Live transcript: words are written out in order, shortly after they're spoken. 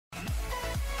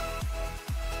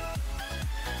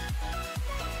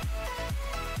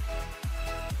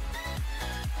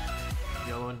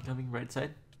incoming, right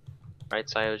side. Right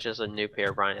side was just a new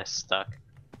pair. Brian is stuck.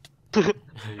 You He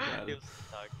got it. was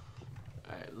stuck.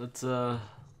 Alright, let's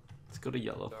go to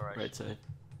yellow, Go right side.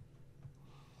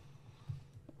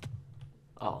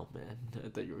 Oh man, I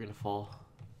thought you were gonna fall.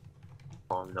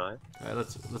 Oh, I'm not. Alright,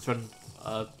 let's run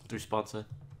through spawn side.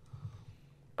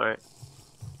 Alright.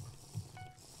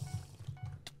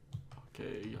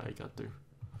 Okay, I got through.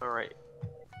 Alright.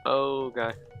 Oh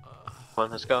god. Come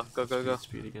on, let's go. Go, go, go.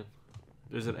 Speed again.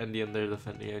 There's an Indian there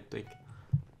defending, I think.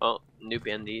 Oh, new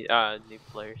bandy, new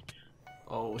players.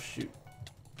 Oh shoot.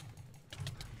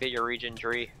 Get your region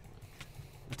 3.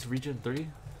 It's region 3?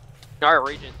 Or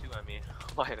region 2, I mean.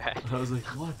 My bad. I was like,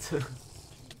 what?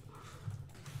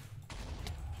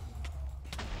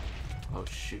 Oh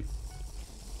shoot.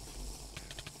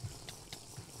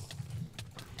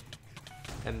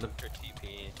 And the For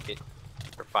TP, hit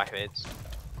for 5 hits.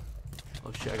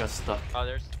 oh shit, I got stuck.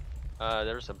 Oh,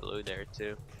 there's a blue there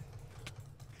too.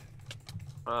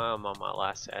 I'm on my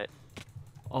last set.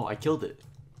 Oh, I killed it.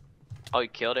 Oh, you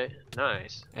killed it?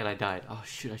 Nice. And I died. Oh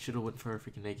shoot, I should have went for a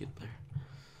freaking naked there.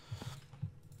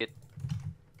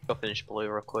 Go finish blue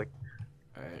real quick.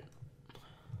 Alright.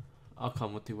 I'll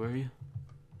come with you, where are you?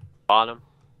 Bottom.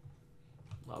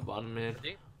 Bottom man.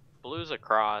 Blue's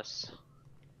across.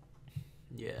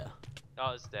 Yeah.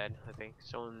 Oh, it's dead, I think.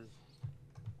 Someone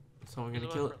Gonna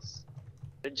kill it.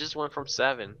 It just went from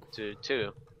 7 to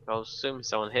 2. I'll assume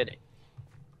someone hit it.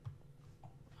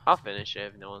 I'll finish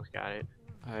it if no one's got it.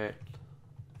 Alright.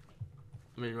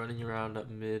 I'm running around up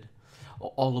mid.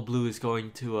 All the blue is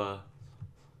going to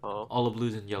Oh. all the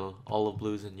blues and yellow. All the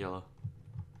blues and yellow.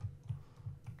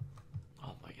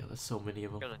 Oh my god, there's so many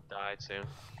of them. I'm gonna die soon.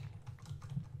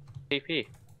 TP.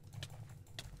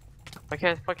 I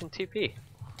can't fucking TP.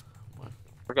 What?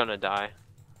 We're gonna die.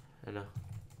 I know.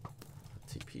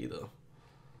 TP though.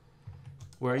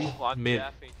 Where are you? Oh, I'm mid.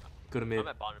 jaffing. Go to mid. I'm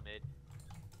at bottom mid.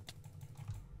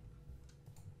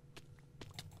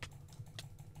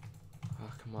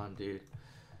 Oh, come on, dude.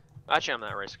 Actually, I'm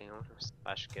not risking him.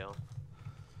 Slash kill.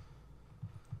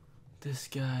 This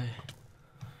guy.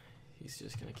 He's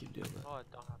just gonna keep doing that. Oh, I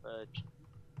don't have edge.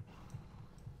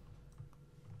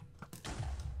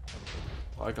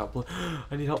 Oh, I got blue.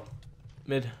 I need help.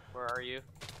 Mid. Where are you?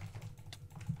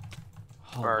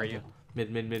 Oh, Where my are you?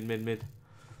 God. Mid.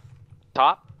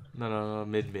 Top? No,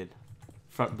 mid.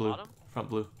 Front blue. Bottom? Front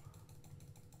blue.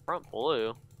 Front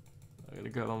blue. I gotta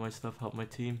grab all my stuff, help my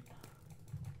team.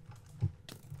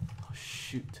 Oh,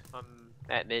 shoot. I'm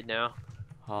at mid now.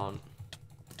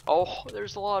 Oh,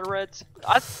 There's a lot of reds.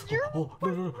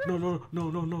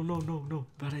 no.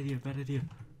 Bad idea.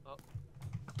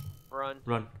 Run.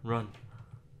 Run.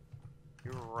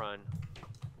 You run.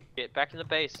 Get back in the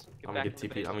base. I'm gonna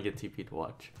get TP to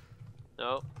watch.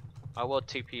 No. I will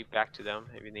TP back to them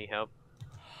if you need help.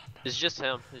 It's just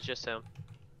him.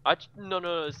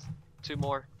 No, it's 2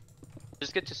 more.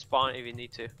 Just get to spawn if you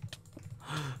need to.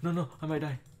 No, I might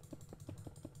die.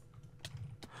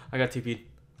 I got TP'd.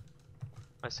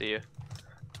 I see you.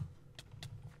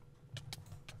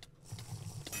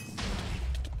 Oh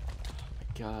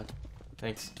my god.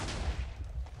 Thanks.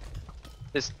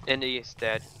 This Indy is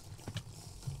dead.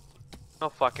 No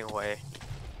fucking way.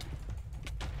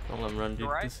 Don't let him run, dude.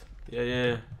 Right?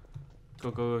 Yeah.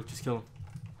 Go. Just kill him.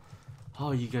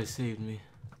 Oh, you guys saved me.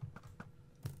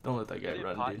 Don't let that guy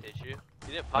run, pot, dude. did you?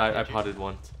 You didn't pot, I potted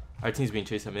once. Our team's being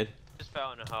chased at mid. Just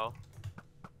fell in a hole.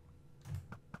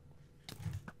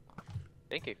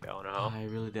 I think he fell in a hole. I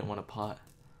really didn't want to pot.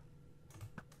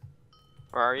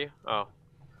 Where are you? Oh.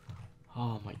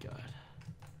 Oh my god.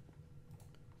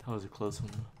 That was a close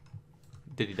one.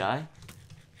 Did he die?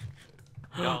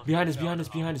 No, behind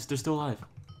us. They're still alive.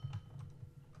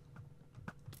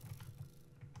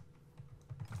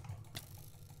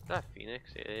 Is that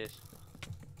Phoenix? It is.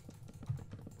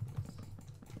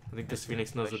 I think this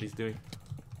Phoenix knows what he's doing.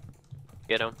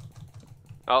 Get him.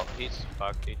 Oh, he's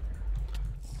fucked, dude.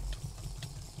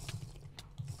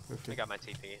 Perfect. I got my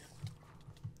TP.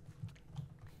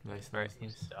 Nice. Alright,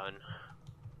 he's done.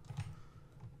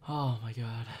 Oh my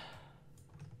god.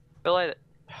 Feel like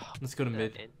Let's go to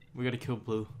mid. We gotta kill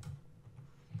blue.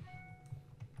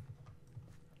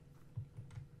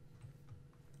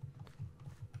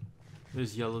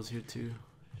 There's yellows here too.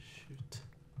 Shoot.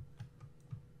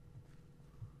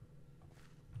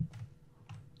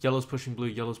 Yellow's pushing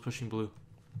blue.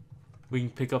 We can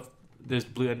pick up. There's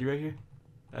blue Andy right here.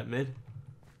 At mid.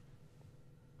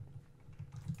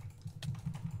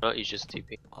 Oh, he's just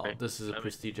TP. Oh, Right. this is a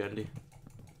prestige Andy.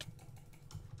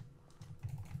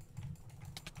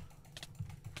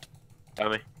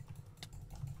 Got me.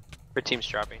 Our team's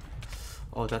dropping.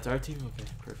 Oh, that's our team? Okay,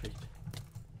 perfect.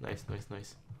 Nice.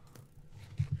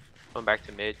 Going back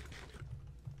to mid.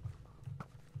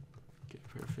 Okay,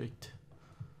 perfect.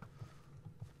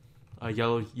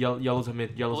 Yellow's a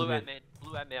mid. Yellow's a Blue mid. at mid.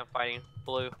 Blue at mid. I'm fighting.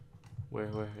 Blue. Where?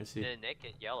 I see. And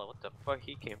naked yellow. What the fuck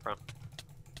he came from?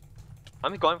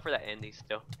 I'm going for that Andy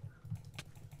still.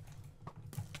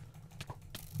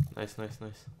 Nice.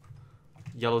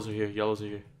 Yellows are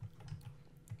here.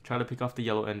 Try to pick off the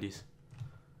yellow endies.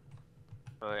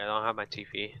 Oh yeah, I don't have my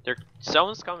TP.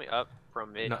 Someone's coming up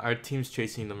from mid. No, our team's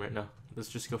chasing them right now. Let's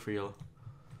just go for yellow.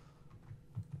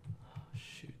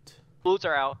 Shoot. Blues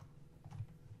are out.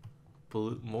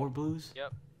 More blues?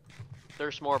 Yep.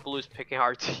 There's more blues picking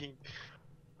our team.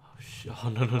 Oh shit! Oh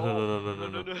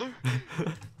no!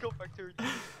 Go back to our team.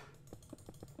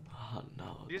 Oh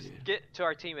no! Just Dude. get to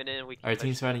our team and then we can. Our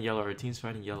team's fighting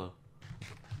yellow.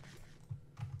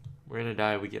 We're gonna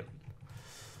die. We get.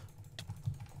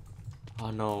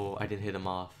 Oh no! I didn't hit him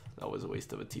off. That was a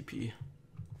waste of a TP. Do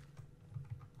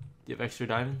you have extra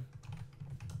diamond?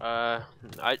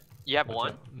 You have Okay.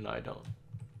 one? No, I don't.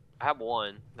 I have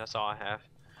one. That's all I have.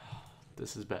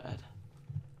 This is bad.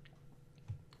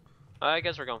 I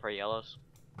guess we're going for yellows.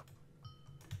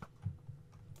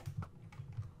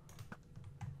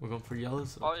 We're going for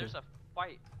yellows? Oh, Okay. there's a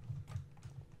fight.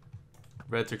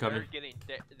 Reds are coming.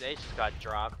 They just got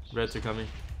dropped. Reds are coming.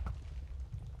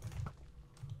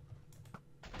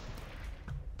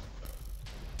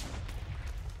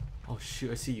 Oh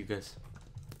shoot, I see you guys.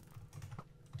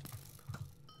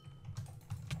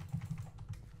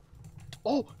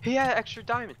 Oh, he had extra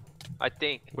diamond. I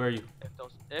think. Where are you?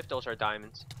 If those are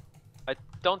diamonds. I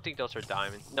don't think those are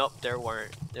diamonds. Nope, there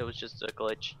weren't. It was just a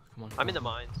glitch. Come on. I'm in the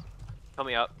mines.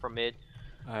 Coming up from mid.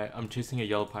 Alright, I'm chasing a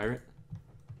yellow pirate.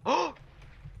 Oh!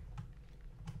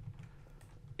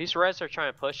 These reds are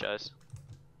trying to push us.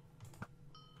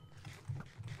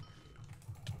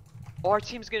 Oh, our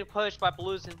team's getting pushed by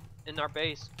blues in our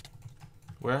base.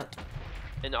 Where at?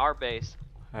 In our base.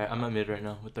 Alright, I'm at mid right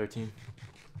now with our team.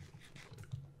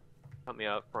 Coming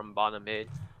up from bottom mid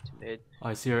to mid. Oh,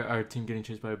 I see our team getting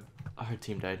chased by... Our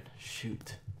team died.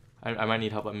 Shoot. I might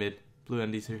need help at mid. Blue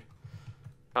Endy's here.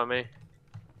 Coming.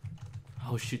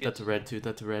 Oh shoot, that's a red too.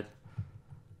 That's a red.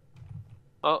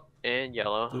 Oh, and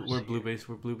yellow. We're blue base.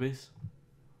 We're blue base.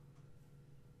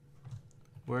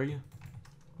 Where are you?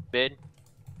 Mid.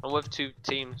 I'm with two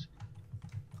teams.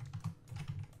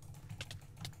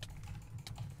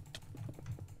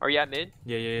 Are you at mid?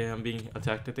 Yeah. I'm being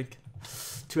attacked, I think.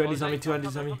 Two Endy's on me. Two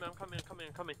Endy's on me.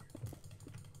 I'm coming.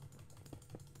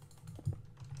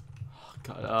 Oh,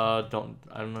 God,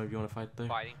 I don't know if you want to fight there.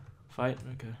 Fighting. Fight?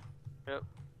 Okay. Yep.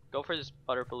 Go for this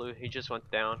butter blue. He just went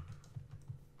down.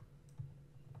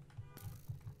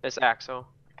 It's Axel.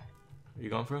 Are you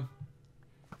going for him?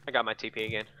 I got my TP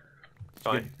again.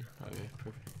 Fine. Good. Okay,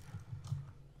 perfect.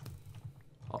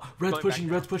 Oh, red's Going pushing.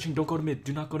 back Red's pushing. Don't go to mid.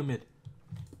 Do not go to mid.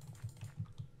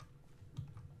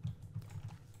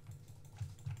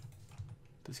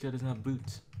 This guy doesn't have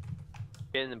boots.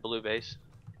 Get in the blue base.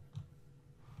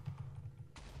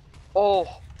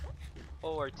 Oh!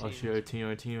 Oh, our team. Oh shit,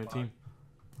 our team.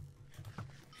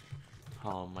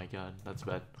 Oh my god, that's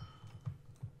bad.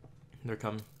 They're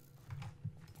coming.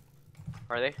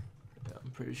 Are they? Yeah,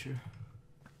 I'm pretty sure.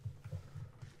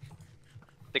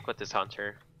 Stick with this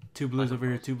hunter. Two blues over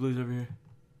here.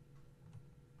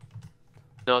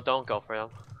 No, don't go for them.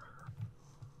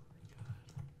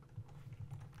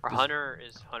 Our hunter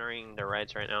is huntering the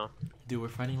reds right now. Dude, we're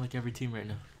fighting like every team right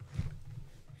now.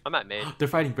 I'm at mid. They're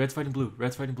fighting. Red's fighting blue.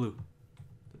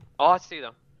 Oh, I see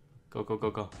them.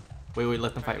 Go. Wait,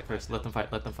 let them fight first. Let them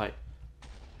fight.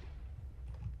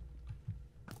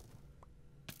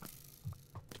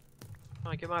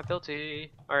 Oh, get my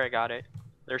ability. Alright, got it.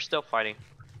 They're still fighting.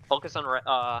 Focus on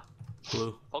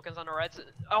Blue. Focus on the reds.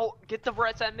 Oh, get the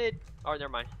reds at mid. Oh, never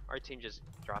mind. Our team just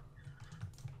dropped.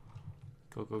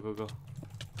 Go.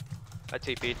 I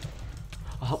TP'd.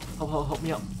 Oh, help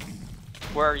me out.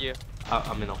 Where are you?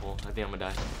 I'm in a hole. I think I'm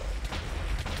gonna die.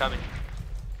 Coming.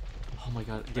 Oh my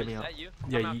god, get me out. Is that you?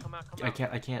 Yeah, Come out. I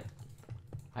can't.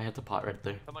 I had to pot right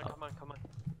there. Come on.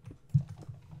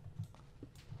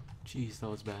 Jeez, that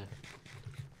was bad.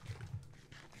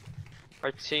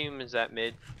 Our team is at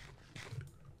mid.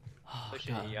 Oh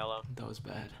Pushing god, the yellow. that was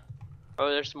bad. Oh,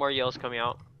 there's more yellows coming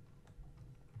out.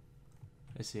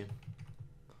 I see him.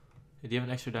 Hey, do you have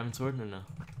an extra diamond sword or no?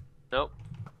 Nope.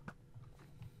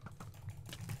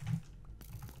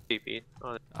 TP'd.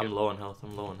 Oh, I'm low on health. I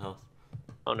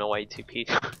don't know why you TP'd.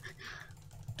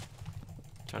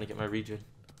 Trying to get my regen.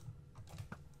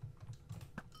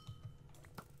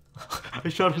 I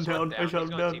shot him down. He's going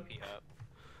TP up.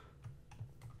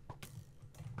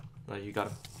 No, you got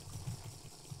him.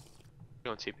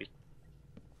 Going TP.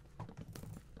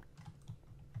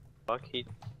 fuck? He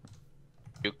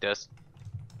juked us.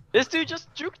 This dude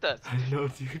just juked us. I know,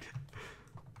 dude.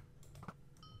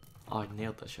 Oh, I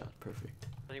nailed that shot. Perfect.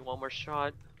 I need one more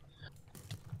shot.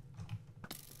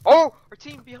 Oh, our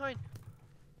team behind.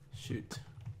 Shoot.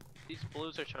 These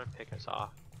blues are trying to pick us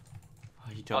off. Oh,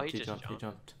 he jumped. he He just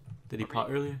jumped. Did he Are pot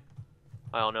we- earlier?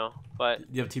 I don't know, but Do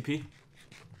you have TP?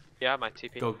 yeah, my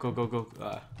TP. Go, go, go, go.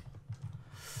 Oh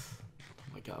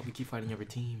my god, we keep fighting every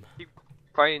team.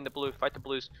 Fighting the blue. Fight the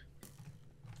blues.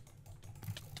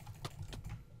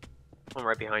 I'm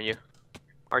right behind you.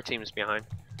 Our team is behind.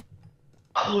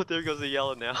 Oh, there goes the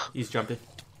yellow now. He's jumping.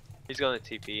 He's going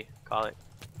to TP. Call it.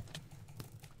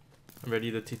 I'm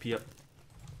ready to TP up.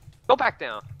 Go back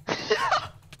down.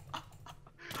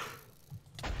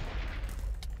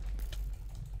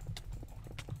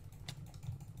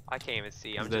 I can't even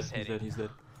see. I'm just hitting. He's dead.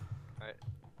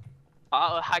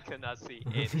 Oh, I could not see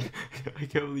it. I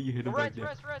can't believe you hit him back there.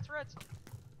 Reds.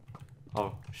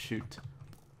 Oh, shoot.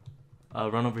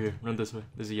 Run over here. Run this way.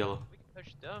 There's a yellow. We can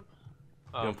push them.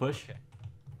 You wanna push? Okay.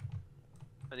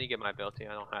 I need to get my ability.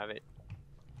 I don't have it.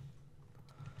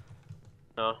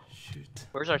 No. Shoot.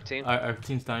 Where's our team? Our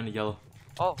team's dying to yellow.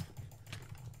 Oh.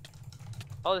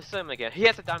 Oh, this is him again. He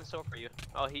has a diamond sword for you.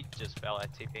 Oh, he just fell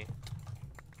at TP.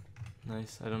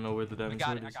 Nice. I don't know where the diamond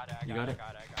sword is. I got it. You got it?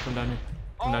 I got it. Come down here.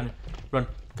 Come down here. Run.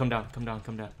 Come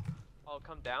down. Oh,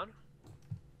 come down?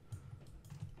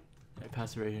 I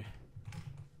pass it right here.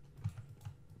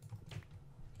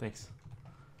 Thanks.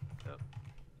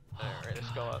 Alright,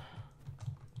 let's go up.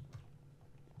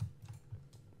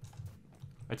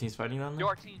 Our team's fighting down there?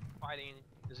 Your team fighting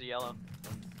is a yellow.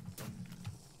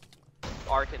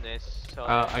 Arc in this. So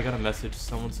I got a message.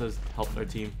 Someone says help our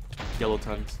team. Yellow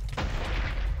tons.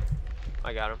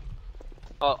 I got him.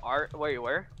 Oh, Art. Wait,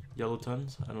 where? Yellow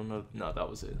tons? I don't know. No, that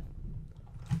was it.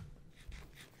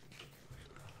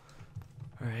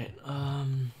 Alright,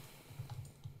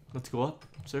 let's go up.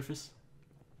 Surface.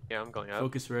 Yeah, I'm going up.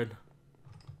 Focus red.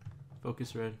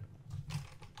 Focus red.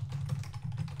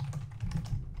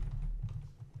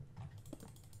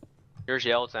 Yours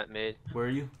yellow's at mid. Where are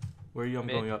you? Where are you? I'm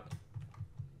Mid. going up.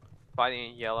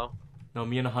 Fighting yellow. No,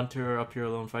 me and a hunter are up here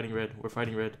alone fighting red. We're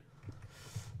fighting red.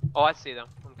 Oh, I see them.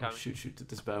 I'm Oh, coming. shoot,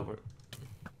 this is bad work.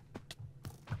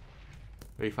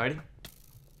 Are you fighting?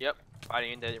 Yep,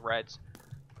 fighting the reds.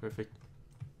 Perfect.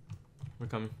 We're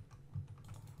coming.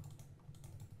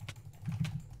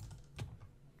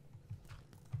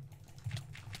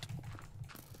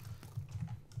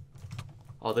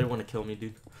 Oh, they want to kill me,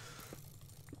 dude.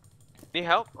 Need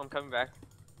help? I'm coming back.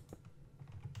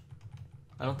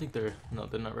 I don't think they're... No,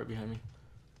 they're not right behind me.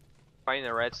 Fighting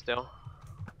the reds still.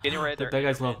 Getting red. That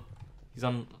guy's low. He's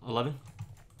on 11.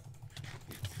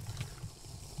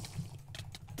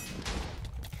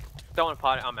 Don't want to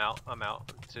pot it. I'm out.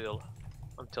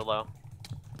 I'm too low.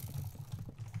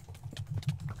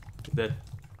 Dead.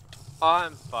 Oh,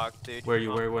 I'm fucked, dude. Where are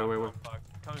you? I'm Where?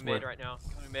 fucked. Coming Where? mid right now.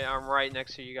 Coming mid. I'm right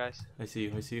next to you guys. I see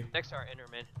you. Next to our inner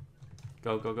mid.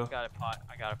 Go.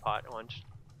 I got a pot once.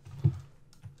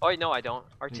 Oh wait, no, I don't.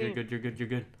 Our team. You're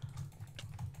good.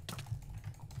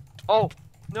 Oh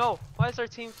no! Why is our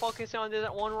team focusing on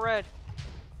that one red?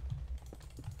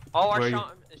 Oh, our Where are you?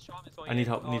 Sean is going. I need in.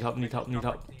 help, Oh, need help. somebody just dropped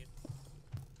our team.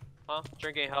 Huh?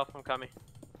 Drinking help. I'm coming.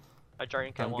 I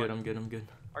drank at one. I'm good.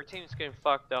 Our team's getting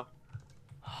fucked though.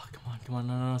 Oh, come on.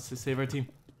 No. Save our team.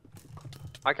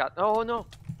 I got. Oh no!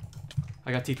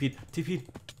 I got TP'd.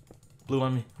 Blue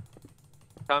on me.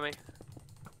 Coming.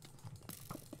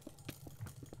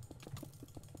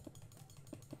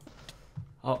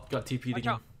 Oh, got TP'd Watch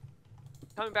again. out.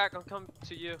 Coming back. I'm coming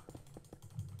to you.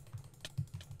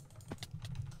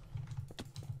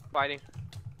 Fighting.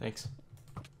 Thanks.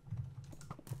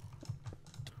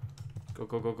 Go.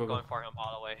 Going for him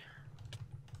all the way.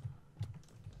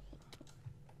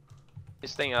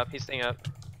 He's staying up.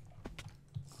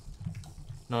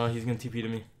 No, he's gonna TP to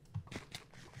me.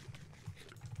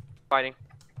 Fighting.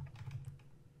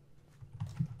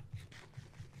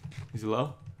 He's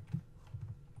low.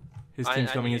 His I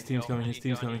team's coming. need His team's heal. coming. I His need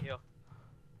team's heal. I need coming. heal.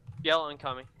 Yellow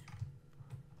incoming.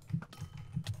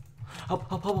 Help!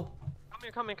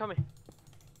 Coming.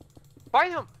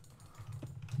 Fight him!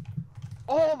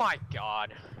 Oh my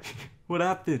god. What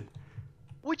happened?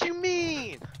 What you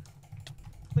mean?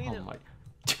 Clean Oh him. my!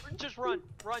 Just run.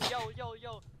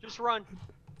 Yellow. Just run.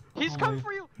 He's Oh coming my-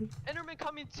 for you. Enderman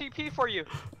coming TP for you.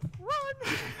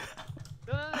 Run.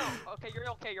 No. Okay, you're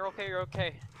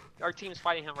okay. Our team's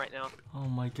fighting him right now. Oh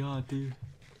my god, dude.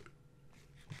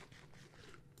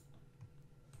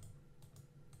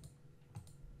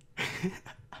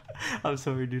 I'm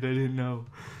sorry, dude. I didn't know.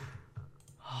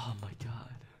 Oh my god.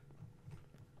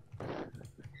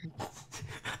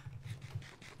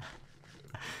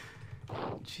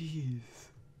 jeez.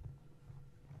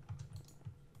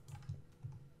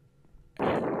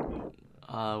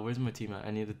 Where's my team at?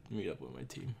 I need to meet up with my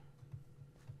team.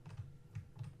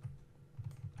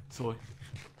 Soy.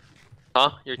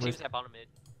 Huh? Your team's at bottom mid.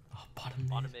 Oh, bottom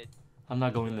Bottom mid. mid. I'm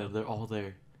not going there. They're all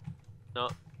there. No.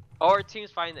 Oh, our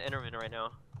team's fighting the Enderman right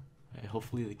now. Hey,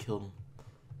 hopefully they kill them.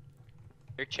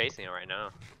 They're chasing it right now.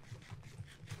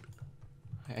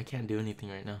 I can't do anything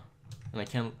right now. And I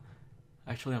can't...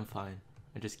 Actually, I'm fine.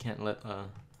 I just can't let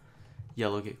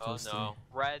yellow get close to me.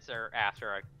 Reds are after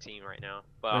our team right now.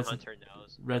 But Reds Hunter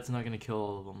knows. Red's not gonna kill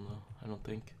all of them though, I don't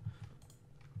think.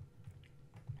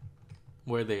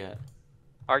 Where are they at?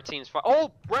 Our team's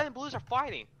oh! Red and blues are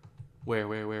fighting! Where?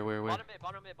 Bottom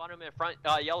mid, front,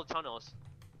 yellow tunnels.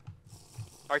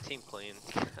 Our team clean.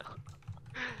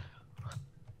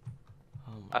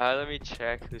 Oh let me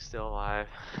check who's still alive.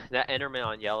 That Enderman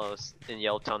on yellows, in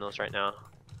yellow tunnels right now.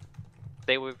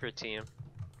 Stay with your team.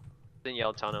 It's in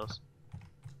yellow tunnels.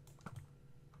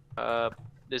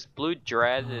 This blue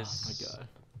dread is my god.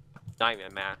 not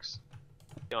even max.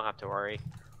 You don't have to worry.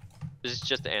 This is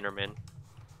just the Enderman.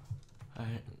 I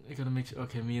gotta make sure.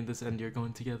 Okay, me and this Ender are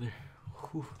going together.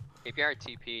 Whew. If you're at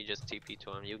TP, just TP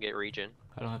to him. You get regen.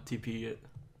 I don't have TP yet.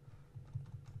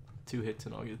 2 hits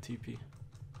and I'll get TP.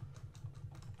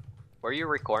 Were you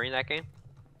recording that game?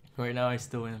 Right now I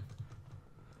still am.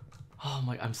 Oh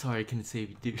my, I'm sorry I couldn't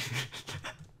save you, dude.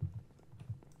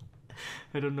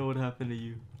 I don't know what happened to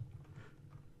you.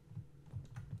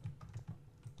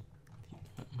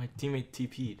 My teammate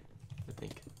TP'd, I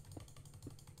think.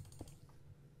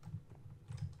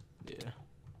 Yeah.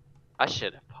 I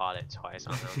should have potted twice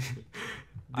on him.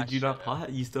 Did you not pot?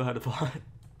 You still had a pot?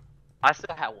 I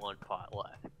still had 1 pot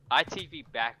left. I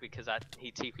TP'd back because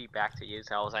he TP'd back to you,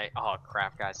 so I was like, oh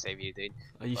crap, gotta save you, dude.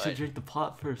 You should drink the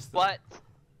pot first. Though. What?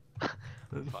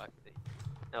 Fuck.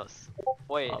 That was...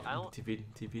 Wait, I don't...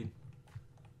 TP'd.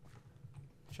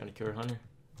 Trying to cure Hunter.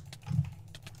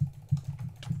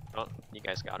 Oh, you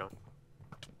guys got him.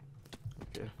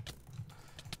 Okay.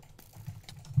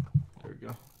 There we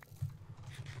go.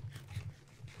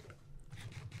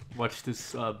 Watch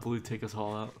this blue take us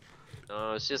all out.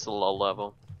 No, it's just a low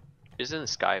level. He's in the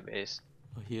sky base.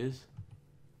 Oh, he is?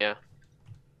 Yeah.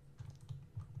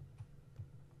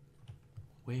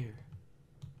 Where?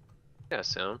 Yeah,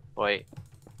 soon. Wait.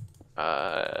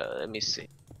 Let me see.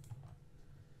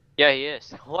 Yeah, he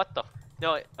is. What the?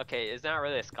 No, okay, it's not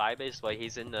really a sky base, but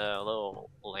he's in the little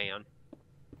land.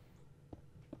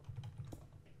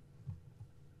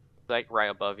 Like right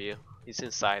above you. He's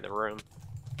inside the room.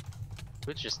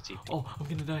 It's just TP. Oh, I'm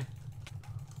gonna die.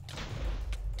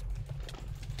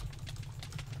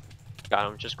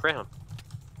 Got him, just crit him.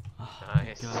 Oh,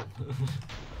 nice. my God.